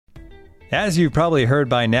As you've probably heard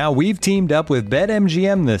by now, we've teamed up with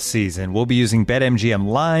BetMGM this season. We'll be using BetMGM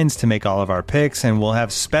lines to make all of our picks, and we'll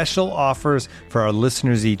have special offers for our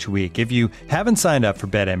listeners each week. If you haven't signed up for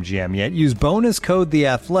BetMGM yet, use bonus code The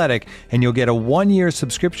Athletic, and you'll get a 1-year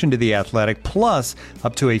subscription to The Athletic, plus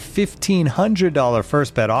up to a $1,500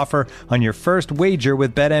 first bet offer on your first wager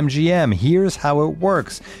with BetMGM. Here's how it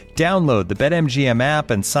works. Download the BetMGM app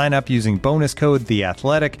and sign up using bonus code The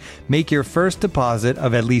Athletic. Make your first deposit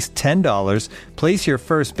of at least $10. Place your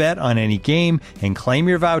first bet on any game and claim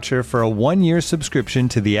your voucher for a 1-year subscription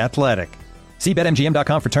to The Athletic. See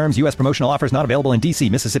BetMGM.com for terms. U.S. promotional offers not available in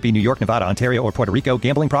D.C., Mississippi, New York, Nevada, Ontario, or Puerto Rico.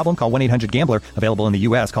 Gambling problem? Call 1-800-GAMBLER. Available in the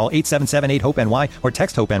U.S. Call 877-8-HOPE-NY or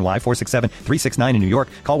text HOPE-NY 467-369 in New York.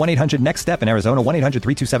 Call 1-800-NEXT-STEP in Arizona.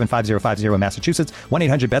 1-800-327-5050 in Massachusetts.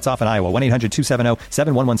 1-800-BETS-OFF in Iowa.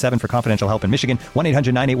 1-800-270-7117 for confidential help in Michigan.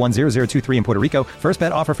 1-800-981-0023 in Puerto Rico. First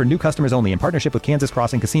bet offer for new customers only in partnership with Kansas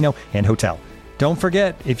Crossing Casino and Hotel. Don't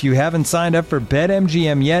forget, if you haven't signed up for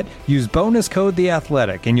BetMGM yet, use bonus code The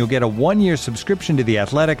Athletic, and you'll get a 1-year subscription to The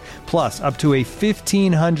Athletic, plus up to a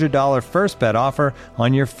 $1,500 first bet offer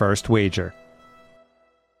on your first wager.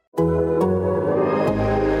 And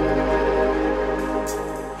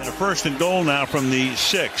a first and goal now from the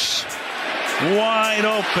 6. Wide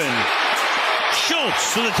open.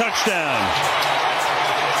 Schultz for the touchdown.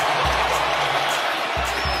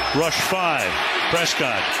 Rush 5.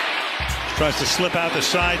 Prescott tries to slip out the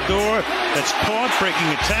side door. That's caught, breaking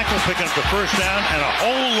a tackle, picking up the first down, and a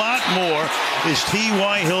whole lot more is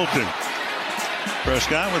T.Y. Hilton.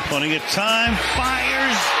 Prescott with plenty of time,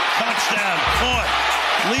 fires, touchdown, caught,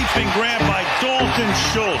 leaping grab by Dalton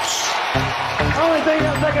Schultz. Only thing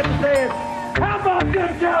I got to say is, how about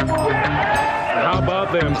them Cowboys? How about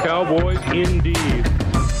them Cowboys, indeed.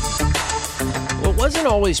 Well, it wasn't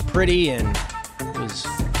always pretty, and it was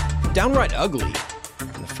downright ugly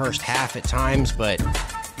first half at times, but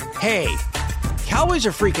hey, Cowboys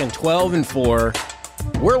are freaking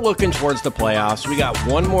 12-4. We're looking towards the playoffs. We got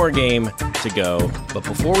one more game to go, but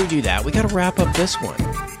before we do that, we got to wrap up this one.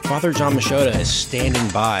 Father John Machota is standing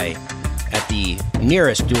by at the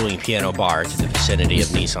nearest dueling piano bar to the vicinity of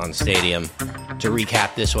Nissan Stadium to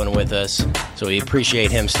recap this one with us. So we appreciate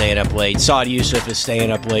him staying up late. Saad Yousuf is staying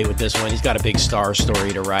up late with this one. He's got a big star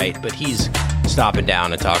story to write, but he's stopping down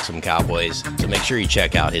to talk some Cowboys. So make sure you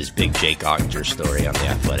check out his big Jake Ottinger story on The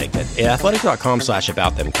Athletic.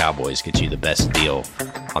 Athletic.com/AboutThemCowboys gets you the best deal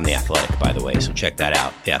on The Athletic, by the way. So check that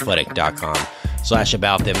out.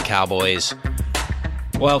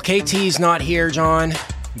 Athletic.com/AboutThemCowboys. Well, KT's not here, John,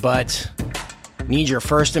 but need your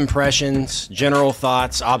first impressions, general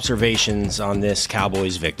thoughts, observations on this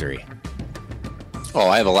Cowboys victory. Oh,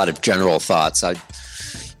 I have a lot of general thoughts. I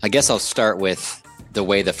guess I'll start with the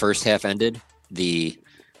way the first half ended. The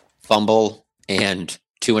fumble and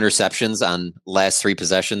 2 interceptions on last 3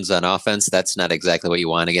 possessions on offense. That's not exactly what you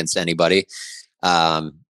want against anybody.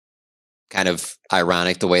 Kind of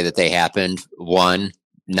ironic the way that they happened. One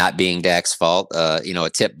not being Dak's fault, a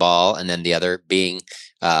tip ball, and then the other being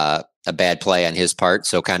a bad play on his part.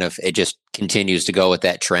 So kind of it just continues to go with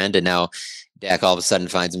that trend. And now Dak all of a sudden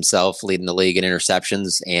finds himself leading the league in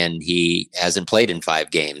interceptions, and he hasn't played in 5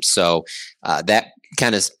 games. So that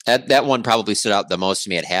one probably stood out the most to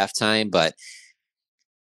me at halftime. But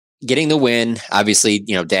getting the win, obviously,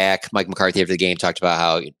 Dak, Mike McCarthy after the game talked about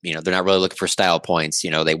how, they're not really looking for style points.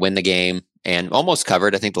 They win the game and almost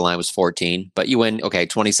covered. I think the line was 14, but you win,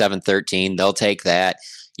 27-13. They'll take that.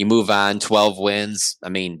 You move on, 12 wins. I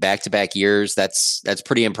mean, back-to-back years, that's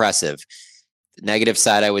pretty impressive. The negative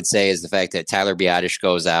side, I would say, is the fact that Tyler Biadasz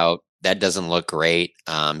goes out. That doesn't look great.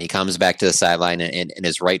 He comes back to the sideline and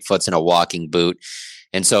his right foot's in a walking boot.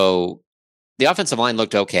 And so the offensive line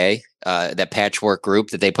looked okay. That patchwork group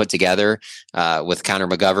that they put together with Connor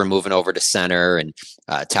McGovern moving over to center and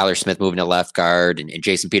Tyler Smith moving to left guard and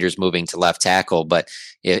Jason Peters moving to left tackle. But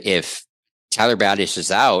if Tyler Biadasz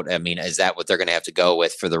is out, I mean, is that what they're going to have to go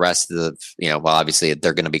with for the rest of the, well, obviously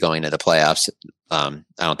they're going to be going to the playoffs. I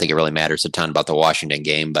don't think it really matters a ton about the Washington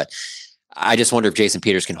game, but I just wonder if Jason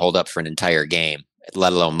Peters can hold up for an entire game,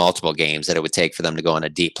 let alone multiple games that it would take for them to go on a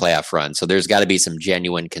deep playoff run. So there's got to be some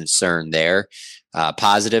genuine concern there.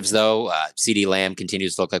 Positives, though, CeeDee Lamb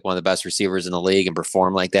continues to look like one of the best receivers in the league and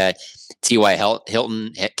perform like that. T.Y.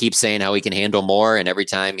 Hilton keeps saying how he can handle more, and every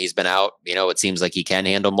time he's been out, it seems like he can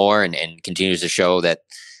handle more and continues to show that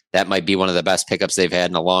might be one of the best pickups they've had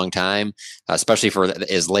in a long time, especially for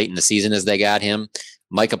as late in the season as they got him.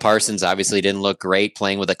 Micah Parsons obviously didn't look great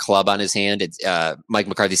playing with a club on his hand. Mike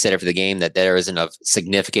McCarthy said after the game that there isn't a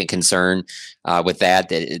significant concern with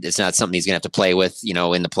that it's not something he's going to have to play with,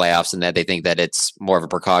 in the playoffs, and that they think that it's more of a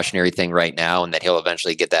precautionary thing right now and that he'll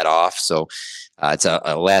eventually get that off. So it's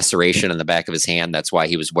a laceration on the back of his hand. That's why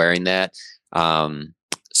he was wearing that.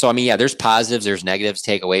 So, I mean, yeah, there's positives, there's negatives to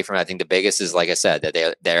take away from it. I think the biggest is, like I said,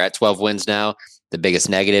 that they're at 12 wins now. The biggest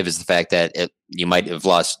negative is the fact that you might have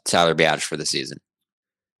lost Tyler Biadasz for the season.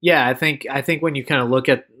 Yeah, I think when you kind of look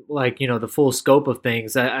at the full scope of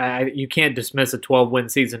things, you can't dismiss a 12-win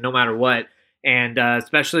season no matter what, and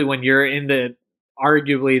especially when you're in the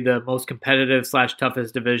arguably the most competitive /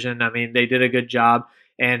 toughest division. I mean, they did a good job,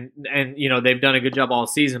 and they've done a good job all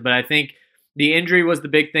season. But I think the injury was the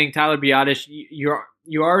big thing. Tyler Biadasz,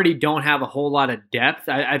 you already don't have a whole lot of depth.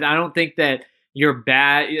 I don't think that you're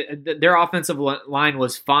bad. Their offensive line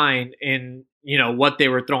was fine in what they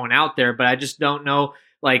were throwing out there, but I just don't know.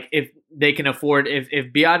 If they can afford,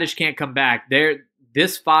 if Biadasz can't come back,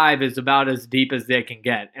 this 5 is about as deep as they can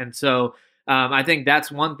get. And so I think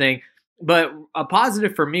that's one thing. But a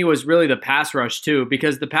positive for me was really the pass rush too,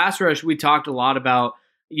 because the pass rush, we talked a lot about,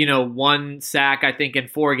 1 sack, I think in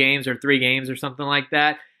 4 games or 3 games or something like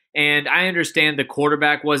that. And I understand the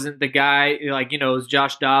quarterback wasn't the guy, it was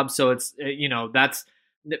Josh Dobbs. So it's, that's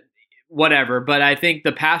whatever. But I think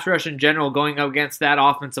the pass rush in general going up against that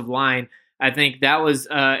offensive line, I think that was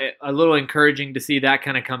a little encouraging to see that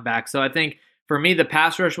kind of come back. So I think for me, the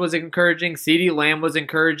pass rush was encouraging. CeeDee Lamb was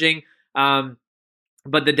encouraging.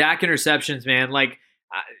 But the Dak interceptions, man,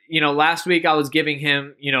 last week I was giving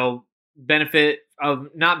him, not benefit of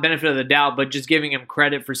the doubt, but just giving him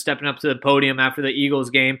credit for stepping up to the podium after the Eagles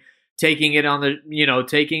game, taking it on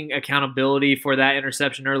taking accountability for that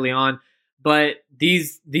interception early on. But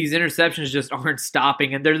these interceptions just aren't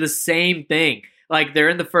stopping, and they're the same thing. They're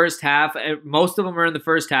in the first half. Most of them are in the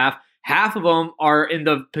first half. Half of them are in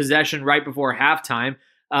the possession right before halftime.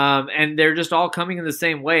 And they're just all coming in the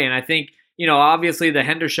same way. And I think, obviously the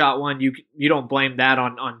Hendershot one, you don't blame that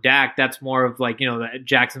on Dak. That's more of the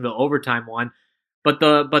Jacksonville overtime one. But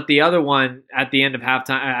the other one at the end of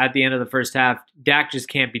halftime, at the end of the first half, Dak just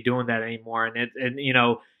can't be doing that anymore. And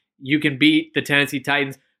you can beat the Tennessee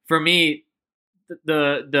Titans. For me,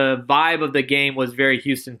 the vibe of the game was very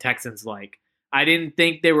Houston Texans like. I didn't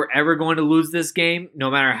think they were ever going to lose this game, no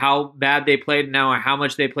matter how bad they played now or how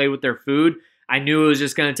much they played with their food. I knew it was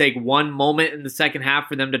just going to take one moment in the second half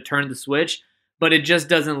for them to turn the switch, but it just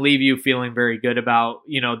doesn't leave you feeling very good about,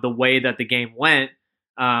 the way that the game went.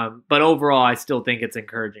 But overall, I still think it's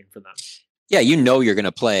encouraging for them. Yeah, you're going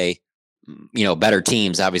to play, better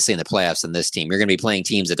teams, obviously, in the playoffs than this team. You're going to be playing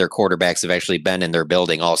teams that their quarterbacks have actually been in their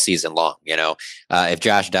building all season long. If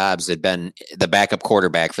Josh Dobbs had been the backup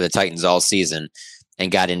quarterback for the Titans all season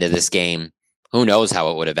and got into this game, who knows how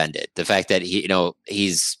it would have ended. The fact that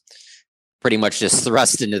he's pretty much just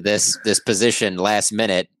thrust into this position last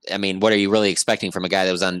minute. I mean, what are you really expecting from a guy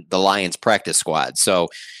that was on the Lions practice squad? So,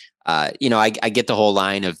 I get the whole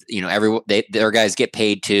line of, their guys get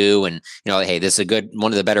paid too. And, hey, this is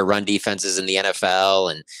one of the better run defenses in the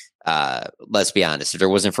NFL. And let's be honest, if there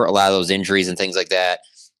wasn't for a lot of those injuries and things like that,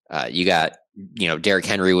 you got, Derrick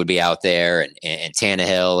Henry would be out there and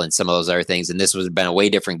Tannehill and some of those other things. And this would have been a way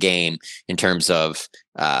different game in terms of,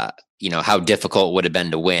 how difficult it would have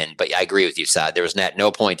been to win. But I agree with you, Saad. There was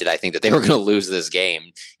no point did I think that they were going to lose this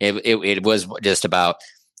game. It was just about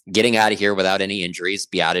getting out of here without any injuries.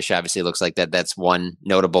 Biadasz obviously looks like that's one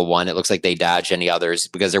notable one. It looks like they dodged any others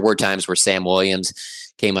because there were times where Sam Williams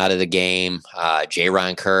came out of the game,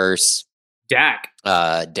 Jaron Kearse, Dak.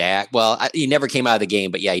 Well, he never came out of the game,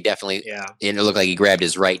 but yeah, he definitely, it looked like he grabbed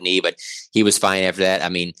his right knee, but he was fine after that. I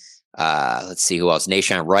mean, let's see who else.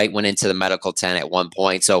 Nahshon Wright went into the medical tent at one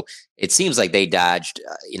point. So it seems like they dodged,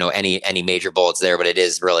 any major bullets there, but it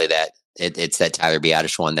is really that it's that Tyler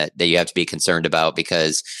Biadasz one that you have to be concerned about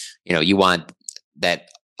because, you want that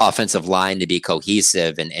offensive line to be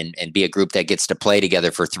cohesive and be a group that gets to play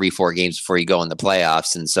together for 3-4 games before you go in the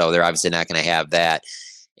playoffs. And so they're obviously not going to have that.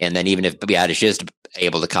 And then even if Biadasz is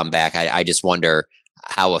able to come back, I just wonder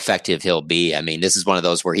how effective he'll be. I mean, this is one of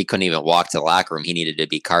those where he couldn't even walk to the locker room. He needed to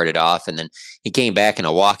be carted off, and then he came back in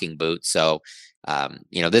a walking boot. So,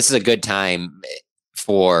 this is a good time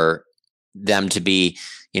for them to be,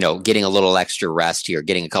 getting a little extra rest here,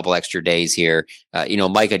 getting a couple extra days here.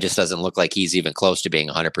 Micah just doesn't look like he's even close to being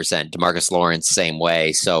 100%. DeMarcus Lawrence, same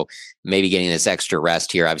way. So maybe getting this extra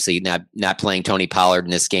rest here. Obviously, not playing Tony Pollard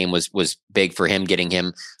in this game was big for him, getting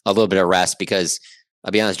him a little bit of rest because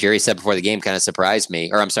I'll be honest, Jerry said before the game kind of surprised me.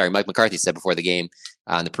 Or I'm sorry, Mike McCarthy said before the game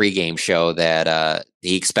on the pregame show that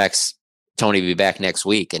he expects Tony to be back next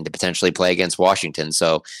week and to potentially play against Washington.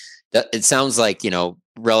 So it sounds like,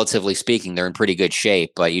 relatively speaking, they're in pretty good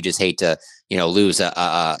shape, but you just hate to, lose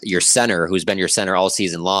your center who's been your center all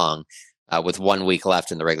season long with 1 week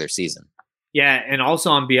left in the regular season. Yeah, and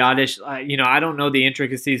also on Biadasz, I don't know the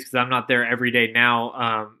intricacies because I'm not there every day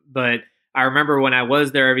now, but I remember when I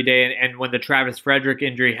was there every day and when the Travis Frederick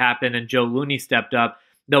injury happened and Joe Looney stepped up,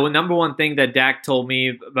 the number one thing that Dak told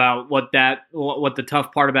me about what the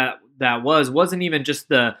tough part about that wasn't even just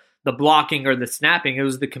the blocking or the snapping. It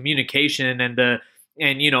was the communication and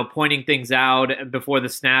pointing things out before the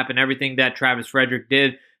snap and everything that Travis Frederick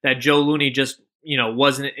did that Joe Looney just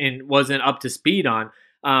wasn't up to speed on.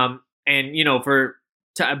 For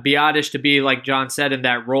Biadasz to be, like John said, in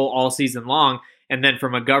that role all season long, and then for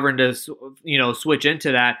McGovern to switch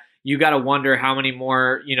into that, you got to wonder how many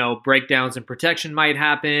more breakdowns and protection might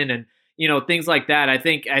happen, and things like that. I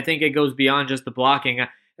think it goes beyond just the blocking.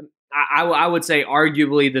 I would say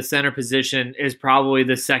arguably the center position is probably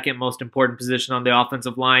the second most important position on the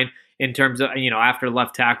offensive line in terms of after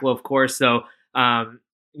left tackle, of course. So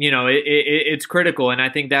it's critical, and I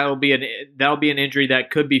think that'll be an injury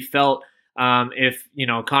that could be felt if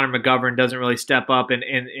Connor McGovern doesn't really step up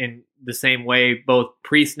in the same way both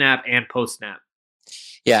pre-snap and post-snap.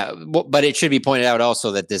 Yeah, but it should be pointed out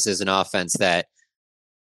also that this is an offense that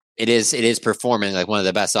it is performing like one of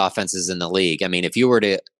the best offenses in the league. I mean, if you were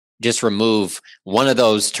to just remove one of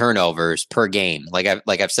those turnovers per game, like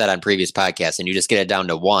I've said on previous podcasts, and you just get it down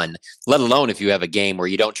to one, let alone if you have a game where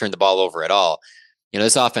you don't turn the ball over at all,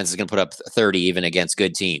 this offense is going to put up 30 even against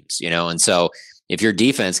good teams, and so if your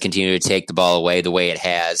defense continue to take the ball away the way it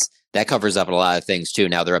has, that covers up a lot of things too.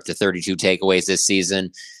 Now they're up to 32 takeaways this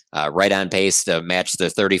season, right on pace to match the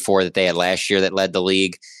 34 that they had last year that led the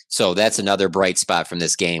league. So that's another bright spot from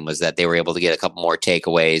this game, was that they were able to get a couple more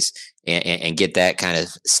takeaways and get that kind of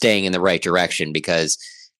staying in the right direction, because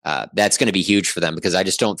that's going to be huge for them, because I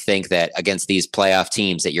just don't think that against these playoff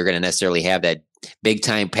teams that you're going to necessarily have that big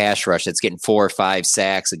time pass rush that's getting 4 or 5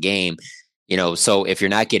 sacks a game. So if you're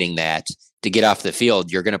not getting that to get off the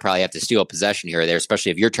field, you're going to probably have to steal possession here or there,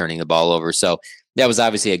 especially if you're turning the ball over. So that was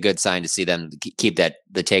obviously a good sign to see them keep the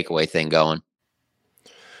takeaway thing going.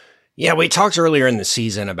 Yeah, we talked earlier in the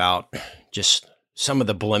season about just some of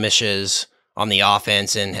the blemishes on the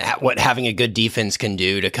offense and what having a good defense can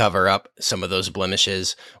do to cover up some of those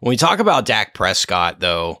blemishes. When we talk about Dak Prescott,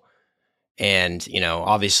 though, and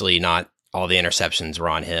obviously not all the interceptions were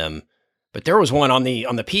on him, but there was one on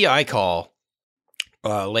the PI call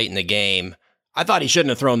late in the game. I thought he shouldn't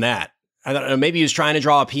have thrown that. I thought maybe he was trying to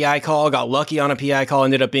draw a PI call, got lucky on a PI call,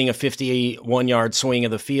 ended up being a 51-yard swing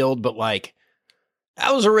of the field, but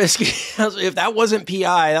that was a risky. If that wasn't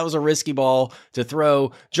PI, that was a risky ball to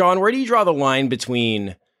throw. John, where do you draw the line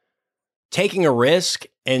between taking a risk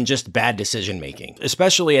and just bad decision making,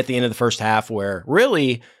 especially at the end of the first half, where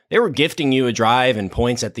really they were gifting you a drive and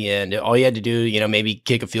points at the end? All you had to do, maybe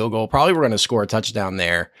kick a field goal. Probably were going to score a touchdown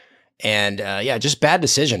there, and just bad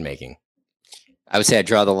decision making. I would say I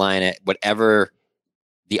draw the line at whatever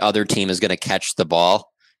the other team is going to catch the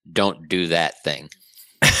ball. Don't do that thing.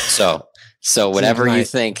 So whenever you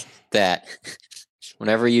think that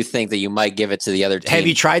you might give it to the other team. Have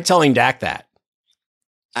you tried telling Dak that?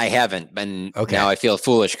 I haven't. And now I feel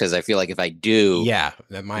foolish because I feel like if I do,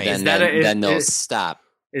 that might. Then they'll stop.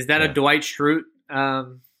 Is that a Dwight Schrute?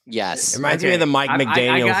 Yes. It reminds me of the Mike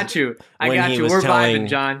McDaniel. I got you. We're vibing,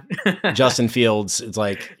 John. Justin Fields, it's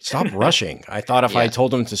like, stop rushing. I thought if I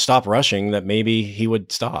told him to stop rushing, that maybe he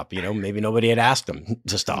would stop. Maybe nobody had asked him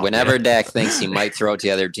to stop. Whenever Dak thinks he might throw it to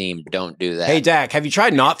the other team, don't do that. Hey, Dak, have you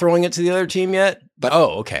tried not throwing it to the other team yet?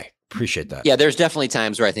 Okay. Appreciate that. Yeah, there's definitely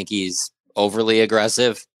times where I think he's overly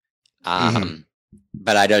aggressive.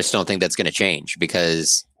 But I just don't think that's going to change,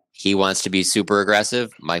 because he wants to be super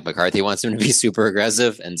aggressive. Mike McCarthy wants him to be super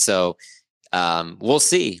aggressive. And so we'll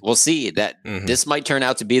see. We'll see that this might turn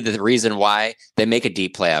out to be the reason why they make a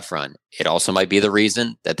deep playoff run. It also might be the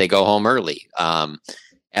reason that they go home early.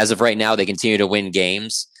 As of right now, they continue to win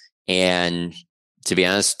games. And to be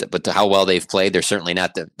honest, but to how well they've played, they're certainly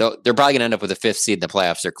not they're probably going to end up with a 5th seed in the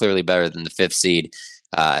playoffs. They're clearly better than the 5th seed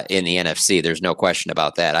in the NFC. There's no question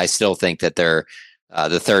about that. I still think that they're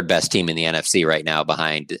the 3rd best team in the NFC right now,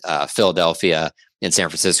 behind Philadelphia and San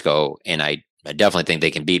Francisco. And I definitely think they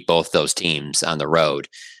can beat both those teams on the road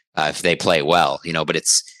if they play well, but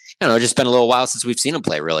it's, just been a little while since we've seen them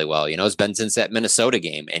play really well. It's been since that Minnesota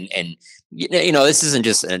game. And this isn't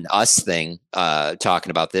just an us thing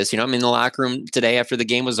talking about this. I'm in the locker room today after the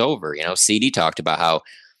game was over. CD talked about how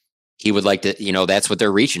he would like to, that's what they're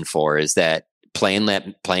reaching for, is that playing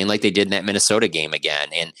like they did in that Minnesota game again.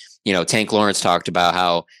 And, Tank Lawrence talked about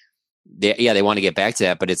how they want to get back to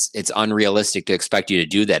that, but it's unrealistic to expect you to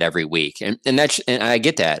do that every week. And I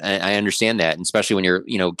get that. I understand that, and especially when you're,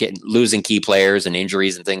 losing key players and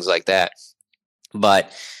injuries and things like that.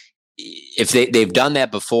 But if they've done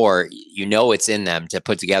that before, it's in them to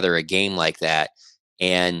put together a game like that.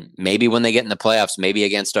 And maybe when they get in the playoffs, maybe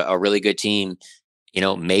against a really good team,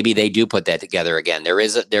 maybe they do put that together again. There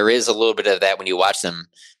is a little bit of that when you watch them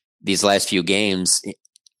these last few games,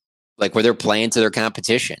 like where they're playing to their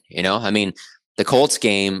competition. The Colts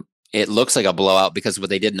game, it looks like a blowout because of what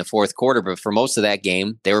they did in the fourth quarter, but for most of that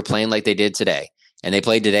game, they were playing like they did today. And they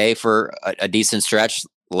played today for a decent stretch,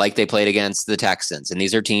 like they played against the Texans. And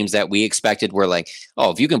these are teams that we expected were like,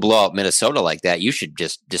 oh, if you can blow out Minnesota like that, you should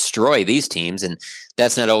just destroy these teams. And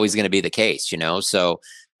that's not always going to be the case, So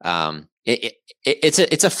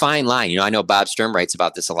it's a fine line. I know Bob Sturm writes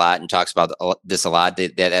about this a lot and talks about this a lot,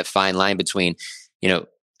 that fine line between,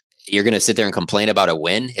 you're going to sit there and complain about a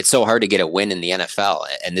win. It's so hard to get a win in the NFL,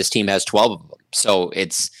 and this team has 12 of them. So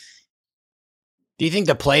Do you think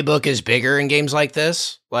the playbook is bigger in games like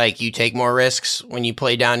this? Like, you take more risks when you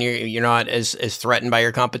play down, you're not as threatened by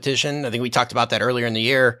your competition? I think we talked about that earlier in the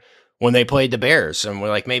year when they played the Bears, and we're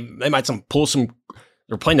like, maybe they might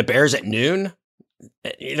they're playing the Bears at noon.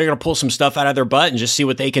 They're going to pull some stuff out of their butt and just see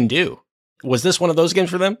what they can do. Was this one of those games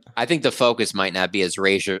for them? I think the focus might not be as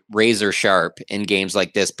razor sharp in games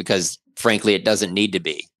like this because, frankly, it doesn't need to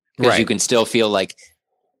be. Because you can still feel like,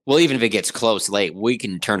 well, even if it gets close late, we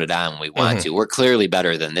can turn it on when we want to. We're clearly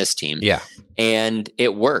better than this team. Yeah. And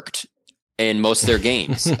it worked in most of their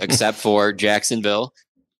games, except for Jacksonville.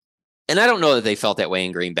 And I don't know that they felt that way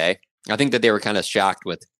in Green Bay. I think that they were kind of shocked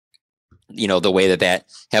with, the way that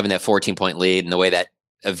having that 14-point lead and the way that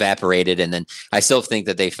evaporated. And then I still think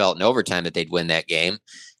that they felt in overtime that they'd win that game.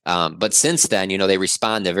 But since then, they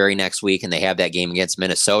respond the very next week and they have that game against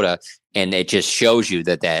Minnesota. And it just shows you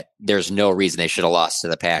that there's no reason they should have lost to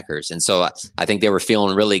the Packers. And so I think they were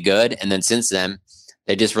feeling really good. And then since then,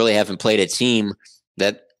 they just really haven't played a team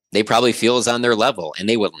that they probably feel is on their level. And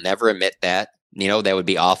they will never admit that. That would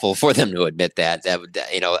be awful for them to admit that. That would,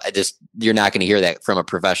 you're not going to hear that from a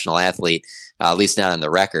professional athlete, at least not on the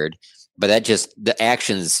record. But the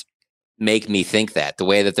actions make me think that the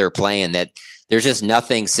way that they're playing, that there's just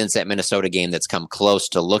nothing since that Minnesota game that's come close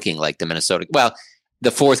to looking like the Minnesota. Well,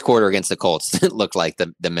 the fourth quarter against the Colts looked like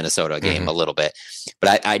the Minnesota game a little bit.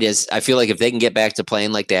 But I feel like if they can get back to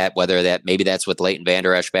playing like that, maybe that's with Leighton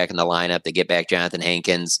Vander Esch back in the lineup, they get back Jonathan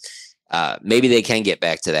Hankins, maybe they can get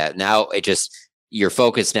back to that. Now your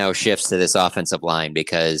focus now shifts to this offensive line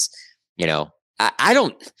because,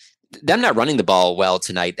 them not running the ball well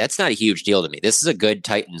tonight, that's not a huge deal to me. This is a good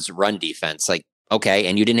Titans run defense. Like, okay,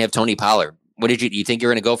 and you didn't have Tony Pollard. What did you think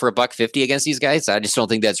you're going to go for $150 against these guys? I just don't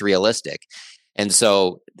think that's realistic. And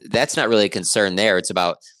so that's not really a concern there. It's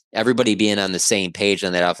about everybody being on the same page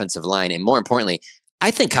on that offensive line. And more importantly,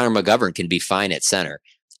 I think Connor McGovern can be fine at center.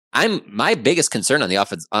 My biggest concern on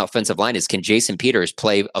the offensive line is, can Jason Peters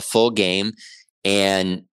play a full game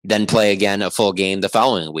and then play again a full game the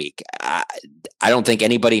following week? I don't think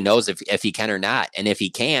anybody knows if he can or not. And if he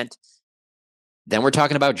can't, then we're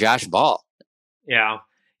talking about Josh Ball. Yeah.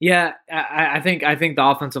 Yeah, I think the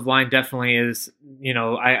offensive line definitely is,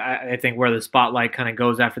 I think where the spotlight kind of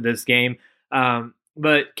goes after this game.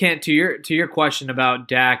 But Kent, to your question about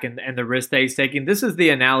Dak and the risk that he's taking, this is the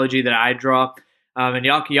analogy that I draw. And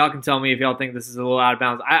y'all can tell me if y'all think this is a little out of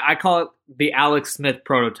bounds. I call it the Alex Smith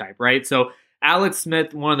prototype, right? So Alex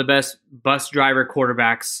Smith, one of the best bus driver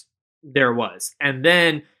quarterbacks there was. And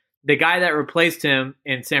then the guy that replaced him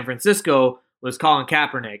in San Francisco was Colin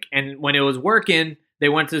Kaepernick. And when it was working, they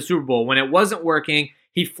went to the Super Bowl. When it wasn't working,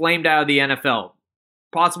 he flamed out of the NFL,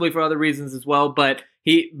 possibly for other reasons as well. But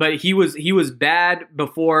he was bad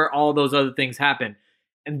before all those other things happened.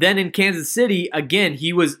 And then in Kansas City, again,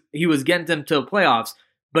 he was getting them to the playoffs,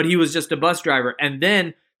 but he was just a bus driver. And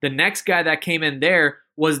then the next guy that came in there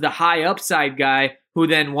was the high upside guy who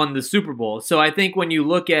then won the Super Bowl. So I think when you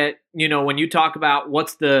look at, when you talk about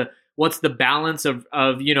what's the balance of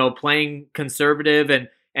playing conservative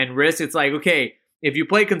and risk, it's like, okay, if you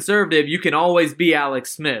play conservative, you can always be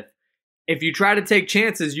Alex Smith. If you try to take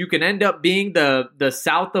chances, you can end up being the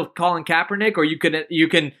south of Colin Kaepernick, or you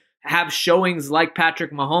can have showings like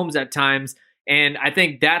Patrick Mahomes at times. And I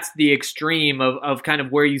think that's the extreme of kind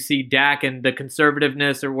of where you see Dak and the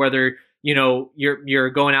conservativeness, or whether you're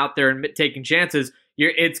going out there and taking chances.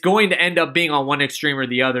 It's going to end up being on one extreme or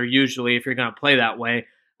the other usually if you're going to play that way.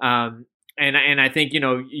 And I think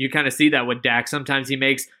you kind of see that with Dak. Sometimes he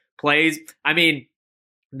makes plays. I mean,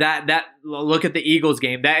 that look at the Eagles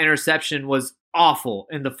game. That interception was awful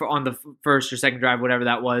on the first or second drive, whatever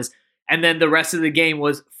that was. And then the rest of the game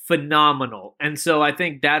was phenomenal. And so I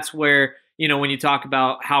think that's where, when you talk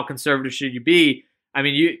about how conservative should you be, I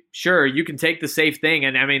mean, you can take the safe thing.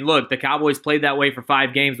 And I mean, look, the Cowboys played that way for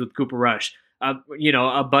 5 games with Cooper Rush,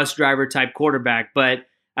 a bus driver type quarterback. But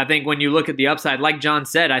I think when you look at the upside, like John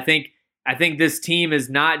said, I think this team is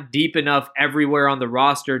not deep enough everywhere on the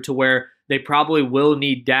roster to where they probably will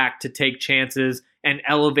need Dak to take chances and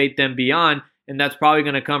elevate them beyond. And that's probably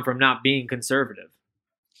going to come from not being conservative.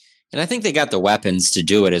 And I think they got the weapons to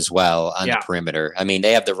do it as well on the perimeter. I mean,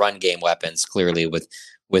 they have the run game weapons clearly with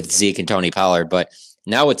Zeke and Tony Pollard, but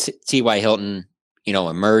now with T.Y. Hilton,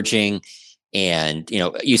 emerging, and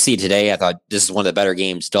you see today, I thought this is one of the better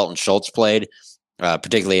games Dalton Schultz played,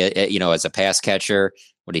 particularly as a pass catcher.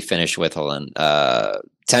 What did he finish with?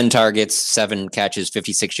 10 targets, 7 catches,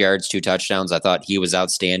 56 yards, 2 touchdowns. I thought he was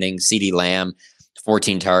outstanding. CeeDee Lamb,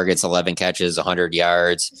 14 targets, 11 catches, 100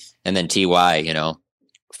 yards, and then Ty,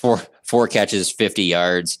 four catches, 50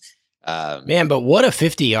 yards. Man, but what a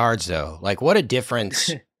 50 yards though! Like what a difference.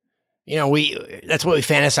 That's what we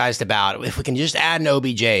fantasized about. If we can just add an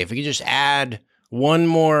OBJ, if we can just add one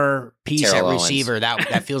more piece Terrell at Owens. receiver,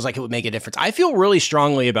 that feels like it would make a difference. I feel really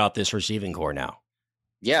strongly about this receiving core now.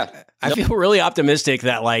 Yeah. I feel really optimistic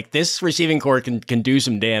that like this receiving core can do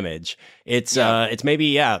some damage. It's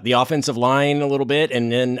maybe the offensive line a little bit,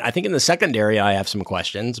 and then I think in the secondary I have some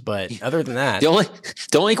questions, but other than that,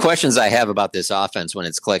 the only questions I have about this offense when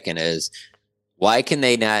it's clicking is why can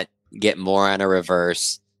they not get more on a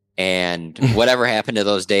reverse, and whatever happened to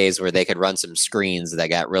those days where they could run some screens that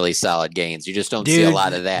got really solid gains? You just don't see a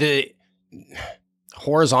lot of that. The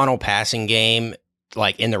horizontal passing game,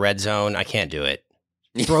 like in the red zone, I can't do it.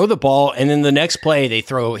 Throw the ball, and then the next play he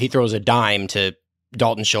throws a dime to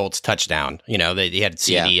Dalton Schultz, touchdown. They had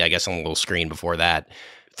CD, I guess, on a little screen before that.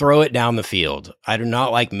 Throw it down the field. I do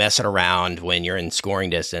not like messing around when you're in scoring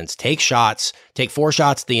distance. Take shots. Take 4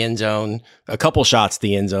 shots at the end zone, a couple shots at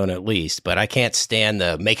the end zone at least. But I can't stand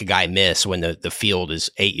the make a guy miss when the field is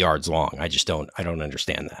 8 yards long. I don't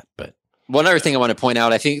understand that. But one other thing I want to point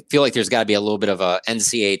out, I feel like there's got to be a little bit of a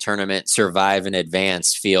NCAA tournament survive and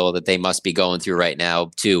advance feel that they must be going through right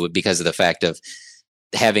now too, because of the fact of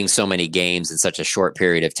having so many games in such a short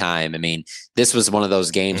period of time. I mean, this was one of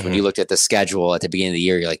those games when you looked at the schedule at the beginning of the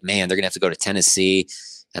year, you're like, man, they're going to have to go to Tennessee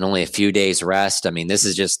and only a few days rest. I mean, this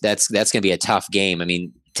is just, that's going to be a tough game. I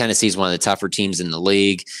mean, Tennessee is one of the tougher teams in the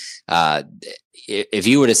league. If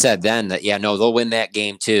you would have said then that, they'll win that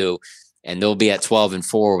game too, and they'll be at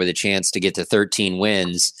 12-4 with a chance to get to 13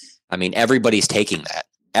 wins. I mean, everybody's taking that.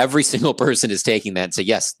 Every single person is taking that and say,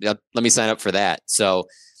 yes, let me sign up for that. So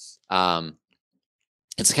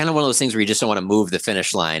it's kind of one of those things where you just don't want to move the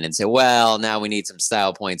finish line and say, well, now we need some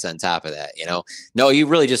style points on top of that. No, you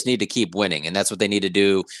really just need to keep winning. And that's what they need to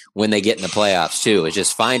do when they get in the playoffs too, is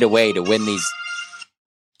just find a way to win these.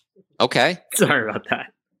 Okay. Sorry about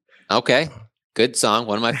that. Okay. Good song,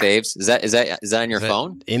 one of my faves. Is that on your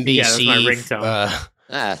phone? NBC. Yeah, that's my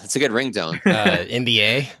ringtone. It's a good ringtone.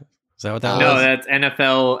 NBA. Is that what that was? No, that's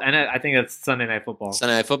NFL, and I think that's Sunday Night Football.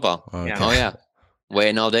 Sunday Night Football. Okay. Oh yeah,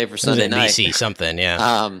 waiting all day for Sunday night. NBC something,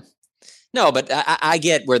 yeah. No, but I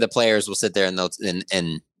get where the players will sit there and they'll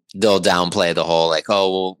downplay the whole like,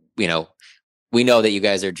 oh well, we know that you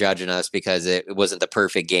guys are judging us because it wasn't the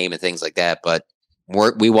perfect game and things like that, but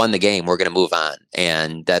we won the game. We're going to move on,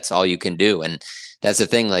 and that's all you can do. And that's the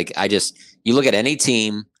thing. Like you look at any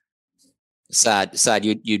team. Sad,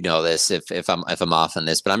 you know this if I'm off on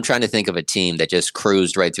this, but I'm trying to think of a team that just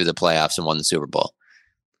cruised right through the playoffs and won the Super Bowl.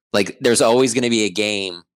 Like there's always going to be a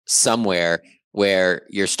game somewhere where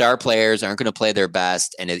your star players aren't going to play their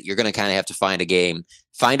best, and you're going to kind of have to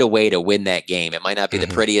find a way to win that game. It might not be the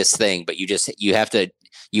prettiest thing, but you have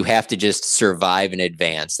to just survive and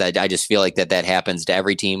advance. That I just feel like that happens to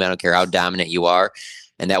every team. I don't care how dominant you are,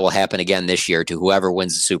 and that will happen again this year to whoever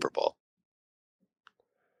wins the Super Bowl.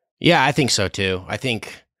 Yeah, I think so too. I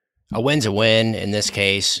think a win's a win in this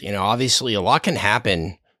case. Obviously a lot can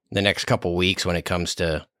happen the next couple weeks when it comes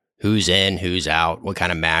to who's in, who's out, what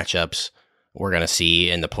kind of matchups we're going to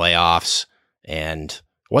see in the playoffs, and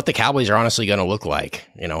what the Cowboys are honestly going to look like,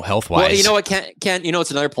 health-wise. Well, you know what, Ken,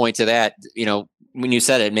 it's another point to that. When you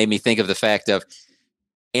said it, it made me think of the fact of,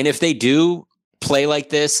 and if they do play like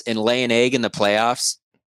this and lay an egg in the playoffs,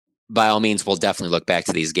 by all means, we'll definitely look back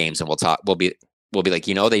to these games and we'll be like,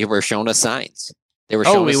 they were showing us signs. They were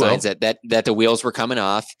showing us signs that the wheels were coming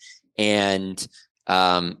off, and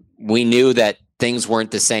we knew that things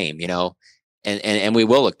weren't the same. and we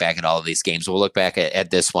will look back at all of these games. We'll look back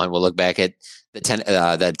at this one. We'll look back at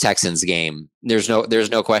the Texans game. There's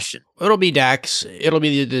no question. It'll be Dax. It'll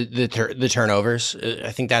be the turnovers.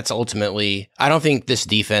 I think that's ultimately. I don't think this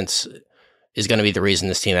defense is going to be the reason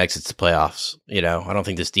this team exits the playoffs. I don't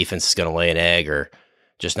think this defense is going to lay an egg or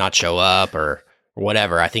just not show up or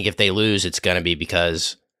whatever. I think if they lose, it's going to be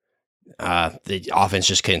because the offense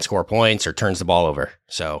just can't score points or turns the ball over.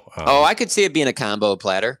 So, I could see it being a combo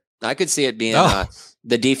platter. I could see it being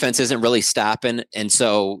the defense isn't really stopping, and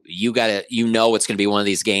so it's going to be one of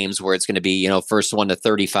these games where it's going to be first one to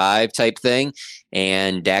 35 type thing,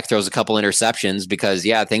 and Dak throws a couple interceptions because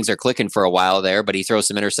things are clicking for a while there, but he throws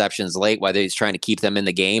some interceptions late, whether he's trying to keep them in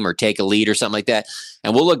the game or take a lead or something like that.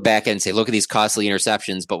 And we'll look back and say, look at these costly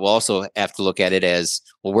interceptions, but we'll also have to look at it as,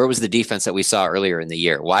 well, where was the defense that we saw earlier in the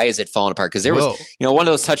year? Why is it falling apart? Because there was one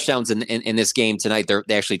of those touchdowns in this game tonight. They're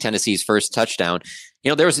actually Tennessee's first touchdown.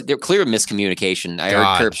 There was clear miscommunication. I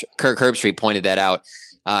heard Kirk Herbstreit pointed that out.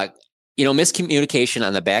 Miscommunication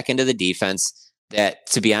on the back end of the defense. That,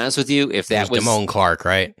 to be honest with you, if that was Damone Clark,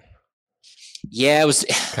 right? Yeah, it was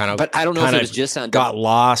kind of. But I don't know if it was just on. Got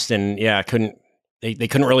lost and couldn't. They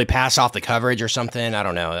couldn't really pass off the coverage or something. I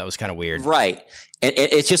don't know. That was kind of weird, right? And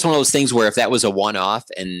it's just one of those things where if that was a one-off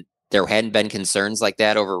and there hadn't been concerns like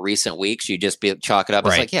that over recent weeks, you just chalk it up.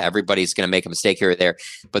 It's like, everybody's going to make a mistake here or there.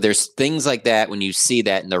 But there's things like that when you see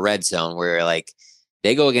that in the red zone where you're like,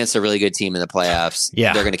 they go against a really good team in the playoffs.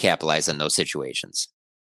 Yeah. They're going to capitalize on those situations.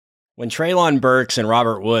 When Treylon Burks and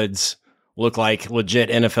Robert Woods look like legit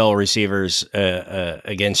NFL receivers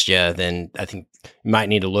against you, then I think you might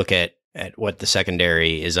need to look at what the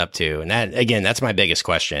secondary is up to. And that, again, that's my biggest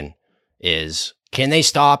question is, can they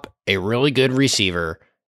stop a really good receiver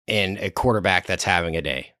and a quarterback that's having a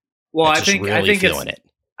day? Well, I think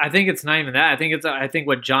it's not even that. I think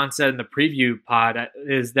what John said in the preview pod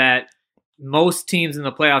is that most teams in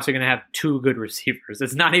the playoffs are going to have two good receivers.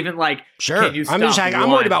 It's not even like, can you stop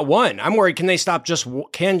I'm worried about one. I'm worried. Can they stop Justin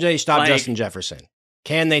Jefferson?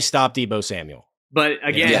 Can they stop Deebo Samuel? But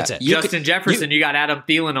again, that's it. Justin Jefferson, you got Adam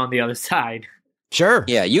Thielen on the other side. Sure.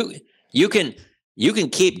 Yeah, you can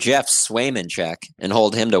keep Jeff Swaim in check and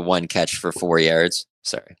hold him to one catch for 4 yards.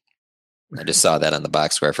 Sorry. I just saw that on the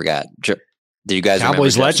box score. I forgot. Did you guys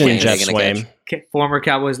Cowboys remember legend Jeff Swaim? Former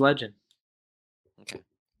Cowboys legend. Okay.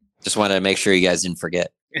 Just wanted to make sure you guys didn't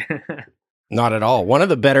forget. Not at all. One of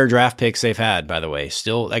the better draft picks they've had, by the way.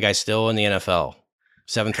 Still, that guy's still in the NFL.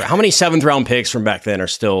 Seventh round. How many seventh round picks from back then are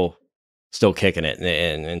still kicking it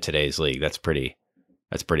in today's league? That's pretty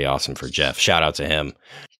awesome for Jeff. Shout out to him.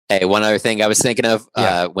 Hey, one other thing I was thinking of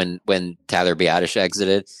when Tyler Biadasz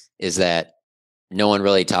exited is that no one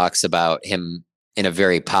really talks about him in a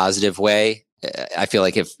very positive way. I feel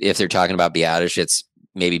like if they're talking about Biadasz, it's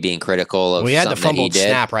maying being critical of. Well, he had the something fumbled that he did.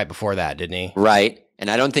 snap right before that, didn't he? Right,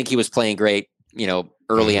 and I don't think he was playing great,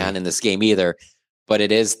 early on in this game either. But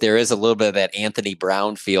there is a little bit of that Anthony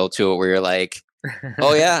Brown feel to it, where you're like,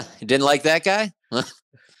 oh yeah, you didn't like that guy?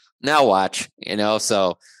 Now watch,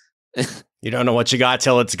 so. You don't know what you got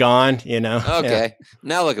till it's gone, Okay. Yeah.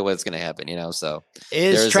 Now look at what's going to happen, so.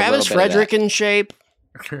 Is Travis Frederick in shape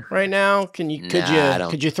right now? Could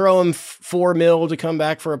you throw him $4 million to come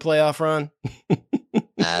back for a playoff run?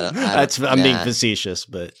 I'm being facetious,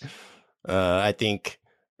 but I think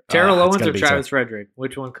Terrell Owens or Travis Frederick,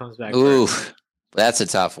 which one comes back? Ooh, that's a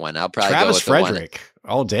tough one. I'll probably Travis go with Frederick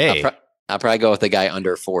all day. I'll probably go with the guy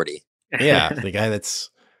under 40. Yeah, the guy that's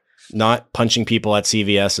not punching people at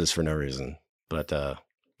CVS's for no reason. But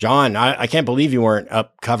John, I can't believe you weren't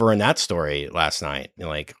up covering that story last night. You're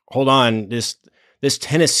like, hold on, this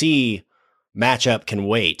Tennessee matchup can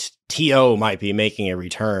wait. T.O. might be making a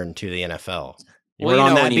return to the NFL.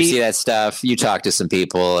 When you see that stuff, you talk to some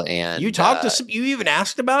people and you talked to some. You even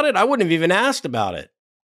asked about it. I wouldn't have even asked about it.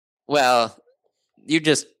 Well,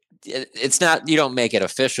 it's not, you don't make it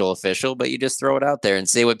official, but you just throw it out there and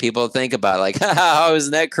see what people think about it. Like, oh,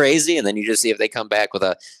 isn't that crazy? And then you just see if they come back with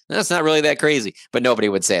that's not really that crazy, but nobody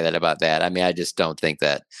would say that about that. I mean, I just don't think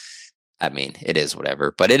that, it is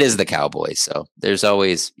whatever, but it is the Cowboys. So there's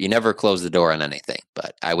always, you never close the door on anything,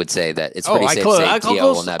 but I would say that it's pretty safe to say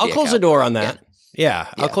T.O. will not be a Cowboy. I'll close the door on that. Yeah.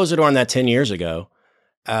 Yeah. I'll close the door on that 10 years ago.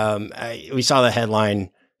 We saw the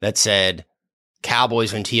headline that said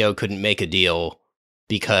Cowboys when T.O. couldn't make a deal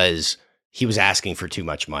because he was asking for too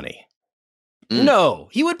much money. No,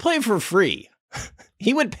 he would play for free.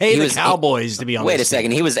 He would pay the Cowboys to be on. Wait a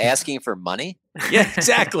second. He was asking for money? Yeah,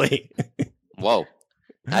 exactly. Whoa.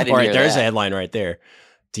 I didn't hear there's that. a headline right there.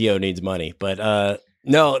 T.O. needs money. But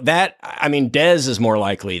no, Dez is more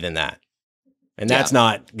likely than that. And that's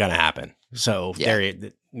not going to happen. So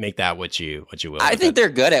make that what you will. I think they're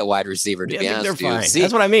good at wide receiver, to be honest. They're fine.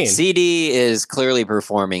 That's what I mean. CD is clearly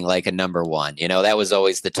performing like a number one. That was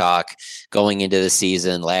always the talk going into the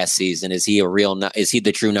season, last season. Is he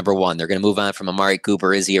the true number one? They're going to move on from Amari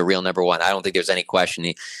Cooper. Is he a real number one? I don't think there's any question.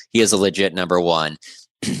 He is a legit number one.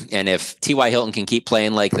 And if T.Y. Hilton can keep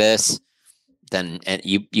playing like this, then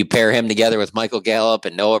you pair him together with Michael Gallup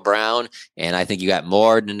and Noah Brown, and I think you got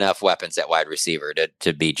more than enough weapons at wide receiver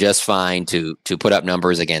to be just fine to put up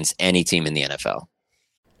numbers against any team in the NFL.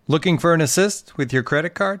 Looking for an assist with your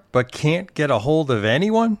credit card, but can't get a hold of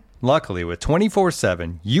anyone? Luckily, with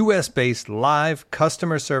 24/7 U.S.-based live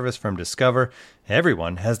customer service from Discover,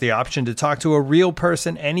 everyone has the option to talk to a real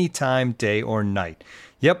person anytime, day or night.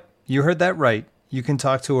 Yep, you heard that right. You can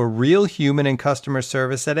talk to a real human in customer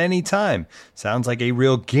service at any time. Sounds like a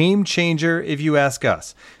real game changer if you ask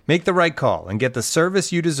us. Make the right call and get the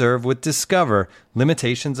service you deserve with Discover.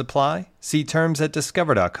 Limitations apply. See terms at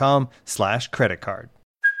discover.com/creditcard.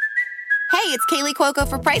 Hey, it's Kaylee Cuoco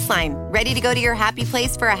for Priceline. Ready to go to your happy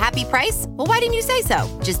place for a happy price? Well, why didn't you say so?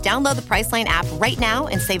 Just download the Priceline app right now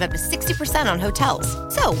and save up to 60% on hotels.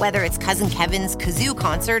 So whether it's Cousin Kevin's Kazoo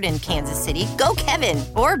Concert in Kansas City, go Kevin,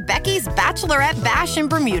 or Becky's Bachelorette Bash in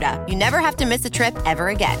Bermuda, you never have to miss a trip ever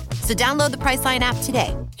again. So download the Priceline app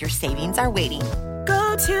today. Your savings are waiting.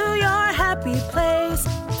 Go to your happy place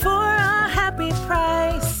for a happy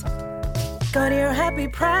price. Go to your happy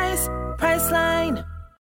price, Priceline.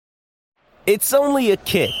 It's only a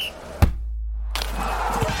kick,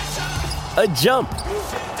 a jump,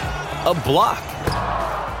 a block.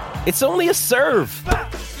 It's only a serve.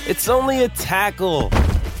 It's only a tackle,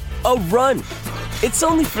 a run. It's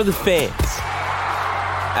only for the fans.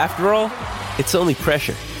 After all, it's only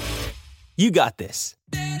pressure. You got this.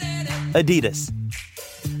 Adidas.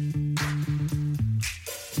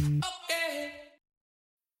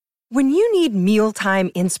 When you need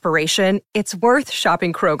mealtime inspiration, it's worth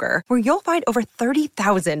shopping Kroger, where you'll find over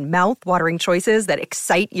 30,000 mouth-watering choices that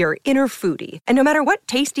excite your inner foodie. And no matter what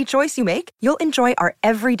tasty choice you make, you'll enjoy our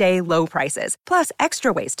everyday low prices, plus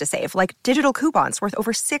extra ways to save, like digital coupons worth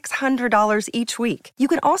over $600 each week. You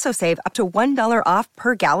can also save up to $1 off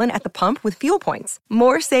per gallon at the pump with fuel points.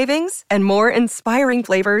 More savings and more inspiring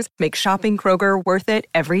flavors make shopping Kroger worth it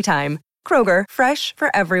every time. Kroger, fresh for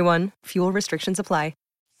everyone. Fuel restrictions apply.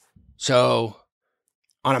 So,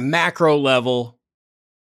 on a macro level,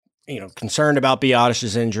 concerned about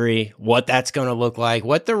Biadasz's injury, what that's going to look like,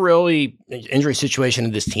 what the really injury situation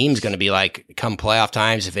of this team is going to be like come playoff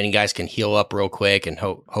times, if any guys can heal up real quick, and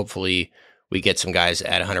hopefully we get some guys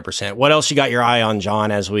at 100%. What else you got your eye on, John,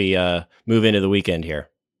 as we move into the weekend here?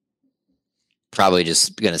 Probably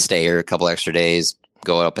just going to stay here a couple extra days,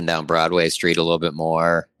 go up and down Broadway Street a little bit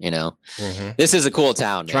more, This is a cool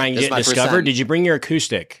town, man. Try and get discovered. Did you bring your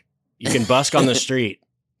acoustic? You can busk on the street.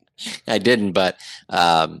 I didn't, but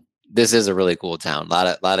this is a really cool town.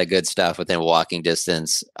 A lot of good stuff within walking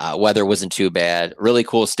distance. Weather wasn't too bad. Really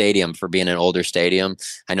cool stadium for being an older stadium.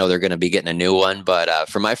 I know they're going to be getting a new one, but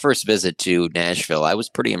for my first visit to Nashville, I was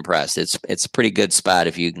pretty impressed. It's a pretty good spot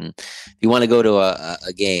if you want to go to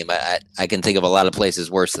a game. I can think of a lot of places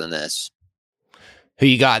worse than this. Who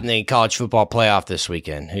you got in the college football playoff this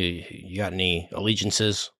weekend? Who you got any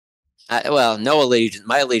allegiances? No allegiance.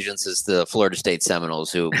 My allegiance is the Florida State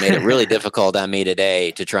Seminoles, who made it really difficult on me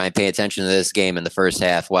today to try and pay attention to this game in the first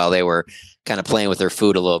half while they were kind of playing with their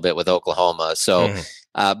food a little bit with Oklahoma. So,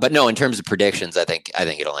 but no, in terms of predictions, I think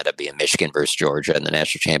it'll end up being Michigan versus Georgia in the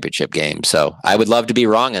national championship game. So I would love to be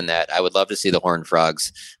wrong in that. I would love to see the Horned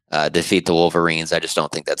Frogs defeat the Wolverines. I just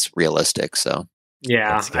don't think that's realistic. So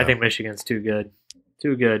yeah, I think Michigan's too good.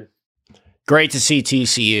 Too good. Great to see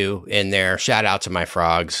TCU in there. Shout out to my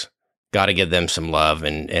Frogs. Got to give them some love,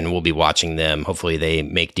 and we'll be watching them. Hopefully they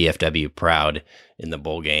make DFW proud in the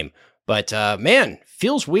bowl game. But, man,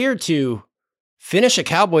 feels weird to finish a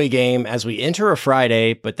Cowboy game as we enter a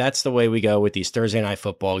Friday, but that's the way we go with these Thursday night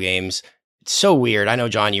football games. It's so weird. I know,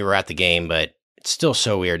 John, you were at the game, but it's still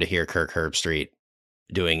so weird to hear Kirk Herbstreit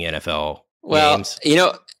doing NFL games.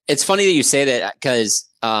 It's funny that you say that because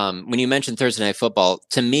when you mentioned Thursday Night Football,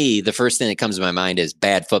 to me, the first thing that comes to my mind is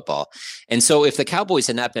bad football. And so if the Cowboys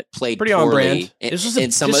had not played pretty poorly, on brand. This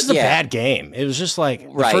was a bad game. It was just like,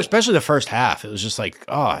 especially the first half, it was just like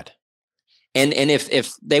odd. And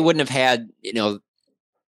if they wouldn't have had,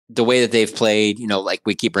 the way that they've played, like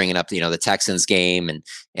we keep bringing up, the Texans game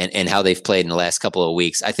and how they've played in the last couple of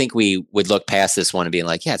weeks, I think we would look past this one and being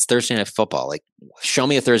like, yeah, it's Thursday Night Football. Like, show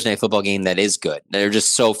me a Thursday Night Football game that is good. They're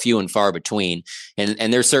just so few and far between.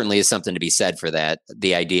 And there certainly is something to be said for that.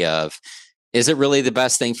 The idea of, is it really the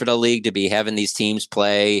best thing for the league to be having these teams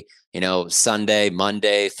play, Sunday,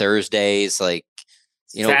 Monday, Thursdays? Like,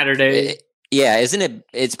 Saturday. Isn't it?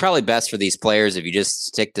 It's probably best for these players if you just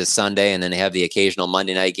stick to Sunday and then have the occasional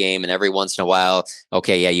Monday night game, and every once in a while,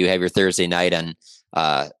 you have your Thursday night on,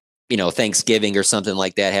 Thanksgiving or something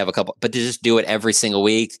like that. Have a couple, but to just do it every single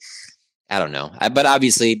week, I don't know. But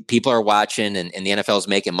obviously, people are watching, and the NFL is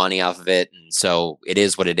making money off of it, and so it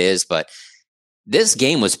is what it is. But this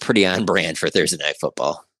game was pretty on brand for Thursday Night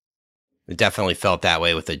Football. It definitely felt that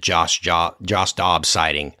way with the Josh Dobbs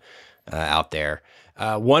sighting out there.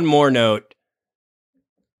 One more note.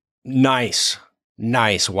 Nice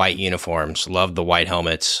white uniforms. Loved the white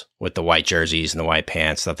helmets with the white jerseys and the white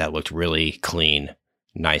pants. Thought that looked really clean.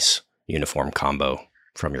 Nice uniform combo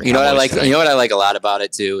from your. You know what I like? You know what I like a lot about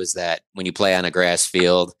it too is that when you play on a grass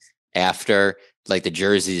field, after like the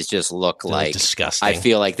jerseys just look like disgusting. I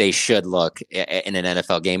feel like they should look in an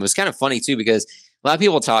NFL game. It was kind of funny too because a lot of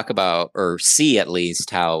people talk about or see at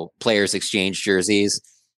least how players exchange jerseys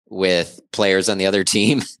with players on the other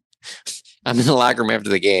team. I'm in the locker room after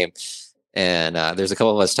the game, and there's a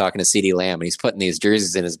couple of us talking to CeeDee Lamb, and he's putting these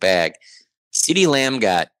jerseys in his bag. CeeDee Lamb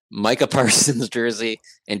got Micah Parsons' jersey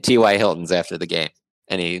and T.Y. Hilton's after the game.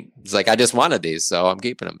 And he's like, I just wanted these, so I'm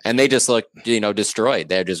keeping them. And they just look, destroyed.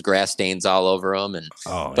 They're just grass stains all over them.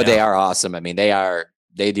 But they are awesome. I mean,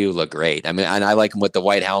 they do look great. I mean, and I like them with the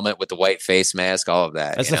white helmet, with the white face mask, all of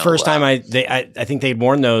that. That's the first time I think they'd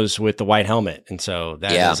worn those with the white helmet. And so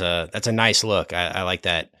that's a nice look. I like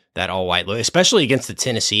that all white look, especially against the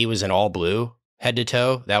Tennessee. It was in all blue head to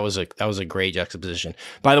toe. That was a great juxtaposition.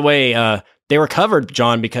 By the way, they were covered,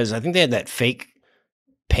 John, because I think they had that fake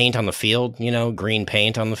paint on the field, green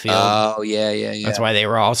paint on the field. Oh, yeah. That's why they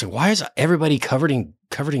were all like, why is everybody covered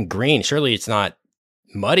in green? Surely it's not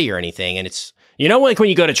muddy or anything. And it's, like when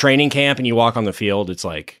you go to training camp and you walk on the field, it's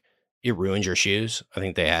like it ruins your shoes. I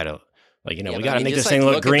think they had we got to make this thing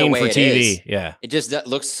look green for TV. Yeah. It just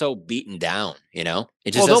looks so beaten down, It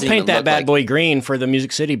just they'll paint that bad boy green for the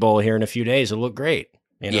Music City Bowl here in a few days. It'll look great.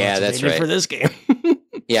 Yeah, that's right. For this game.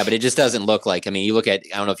 Yeah, but it just doesn't look like, you look at,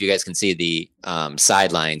 I don't know if you guys can see the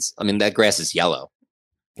sidelines. I mean, that grass is yellow.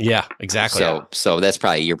 Yeah, exactly. So that's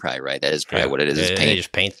you're probably right. That is probably what it is. They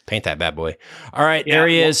just paint that bad boy. All right, there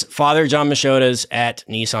he is. Father John Machota's at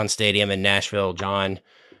Nissan Stadium in Nashville. John,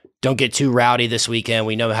 don't get too rowdy this weekend.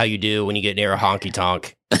 We know how you do when you get near a honky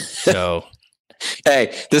tonk. So,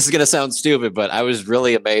 hey, this is going to sound stupid, but I was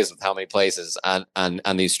really amazed with how many places on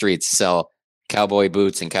these streets sell cowboy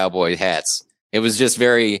boots and cowboy hats. It was just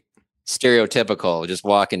very stereotypical. Just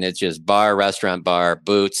walking, it's just bar, restaurant, bar,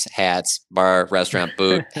 boots, hats, bar, restaurant,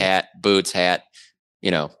 boot, hat, boots, hat.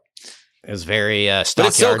 It was very stockyardsy. But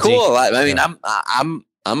it's so cool. I mean,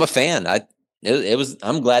 I'm a fan.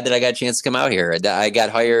 I'm glad that I got a chance to come out here. I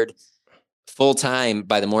got hired full time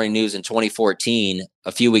by the Morning News in 2014,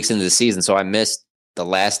 a few weeks into the season, so I missed the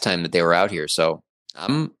last time that they were out here. So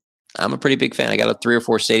I'm a pretty big fan. I got 3 or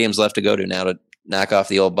 4 stadiums left to go to now to knock off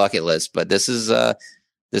the old bucket list, but this is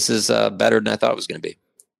better than I thought it was going to be.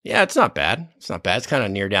 Yeah, it's not bad. It's kind of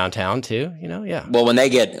near downtown too, Yeah. Well, when they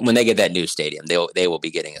get that new stadium, they will be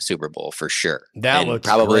getting a Super Bowl for sure. That looks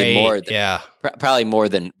probably great. Probably more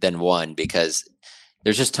than one, because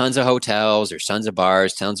there's just tons of hotels, there's tons of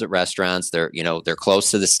bars, tons of restaurants. They're close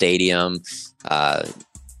to the stadium.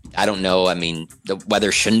 I don't know. I mean, the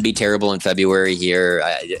weather shouldn't be terrible in February here.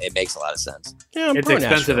 It makes a lot of sense. Yeah, it's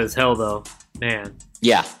expensive as hell, though, man.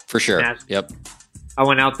 Yeah, for sure. Yep. I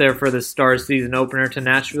went out there for the Stars season opener to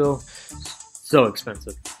Nashville. So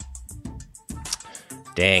expensive.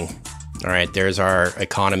 Dang. All right, there's our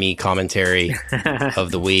economy commentary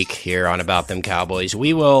of the week here on About Them Cowboys.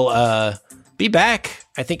 We will be back,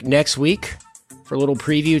 I think, next week for a little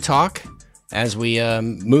preview talk as we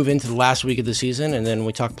move into the last week of the season, and then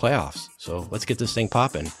we talk playoffs. So let's get this thing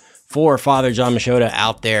popping. For Father John Machota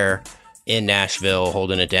out there in Nashville,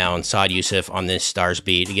 holding it down, Saad Yousuf on this Stars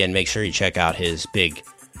beat. Again, make sure you check out his big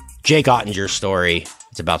Jake Ottinger story.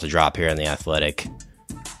 It's about to drop here on The Athletic.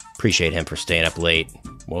 Appreciate him for staying up late.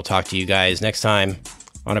 We'll talk to you guys next time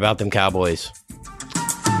on About Them Cowboys.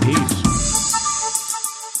 Peace.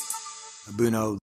 Bruno.